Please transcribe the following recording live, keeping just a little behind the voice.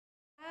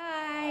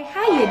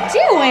How you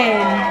doing?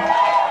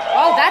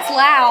 Oh, that's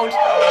loud.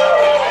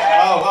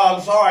 Oh,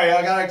 I'm sorry.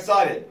 I got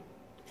excited.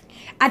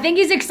 I think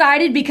he's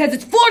excited because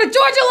it's Florida-Georgia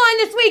line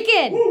this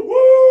weekend. Woo,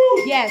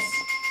 woo. Yes.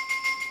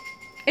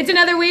 It's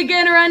another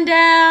weekend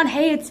rundown.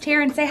 Hey, it's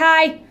Terryn. Say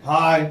hi.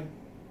 Hi.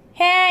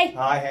 Hey.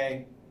 Hi,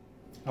 hey.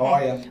 How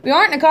are you? We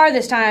aren't in a car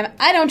this time.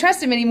 I don't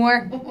trust him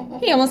anymore.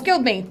 He almost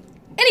killed me.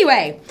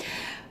 Anyway,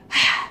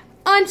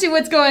 on to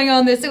what's going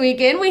on this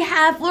weekend. We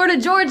have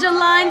Florida-Georgia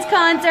Line's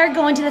concert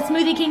going to the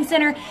Smoothie King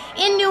Center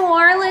in New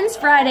Orleans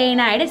Friday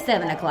night at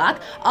 7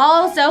 o'clock.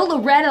 Also,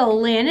 Loretta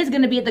Lynn is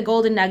going to be at the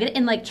Golden Nugget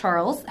in Lake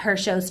Charles. Her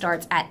show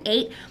starts at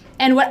 8.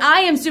 And what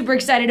I am super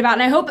excited about,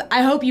 and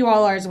I hope you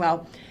all are as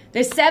well, the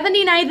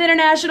 79th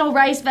International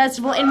Rice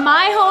Festival in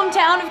my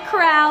hometown of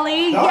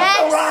Crowley. Not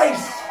yes! the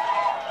rice!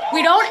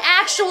 We don't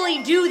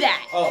actually do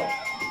that. Oh.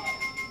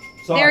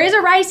 Sorry. There is a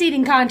rice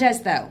eating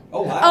contest, though.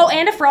 Oh, wow. Oh,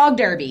 and a frog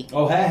derby.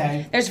 Oh,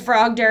 hey. There's a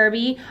frog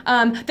derby.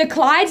 The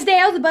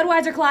Clydesdales, the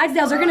Budweiser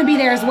Clydesdales are going to be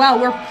there as well.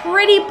 We're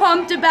pretty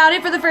pumped about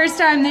it for the first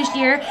time this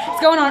year.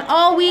 It's going on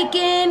all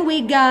weekend.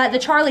 We got the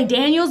Charlie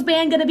Daniels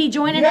Band going to be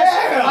joining us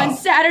on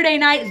Saturday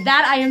night.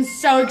 That I am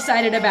so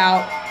excited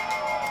about.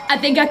 I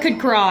think I could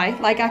cry.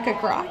 Like I could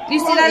cry. Do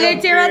you see that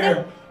little tear right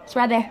there? It's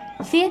right there.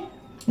 See it?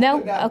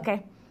 No?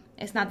 Okay.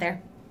 It's not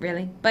there.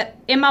 Really. But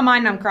in my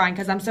mind, I'm crying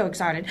because I'm so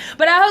excited.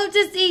 But I hope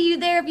to see you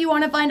there if you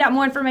want to find out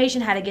more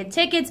information, how to get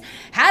tickets,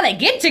 how to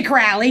get to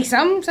Crowley.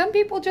 Some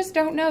people just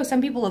don't know.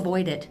 Some people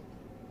avoid it.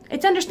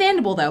 It's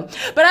understandable, though.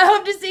 But I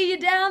hope to see you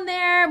down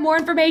there. More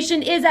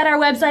information is at our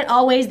website,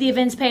 always the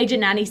events page at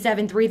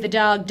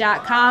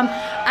 973thedog.com.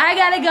 I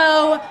got to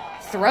go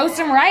throw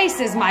some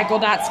rice, as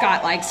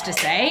Michael.Scott likes to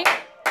say.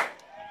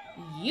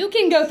 You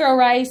can go throw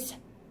rice.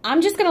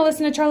 I'm just going to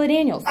listen to Charlie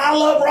Daniels. I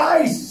love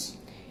rice!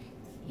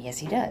 Yes,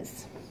 he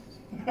does.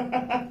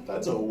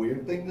 That's a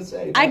weird thing to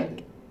say. I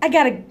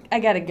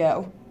gotta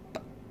go.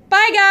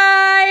 Bye,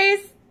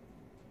 guys.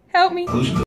 Help me.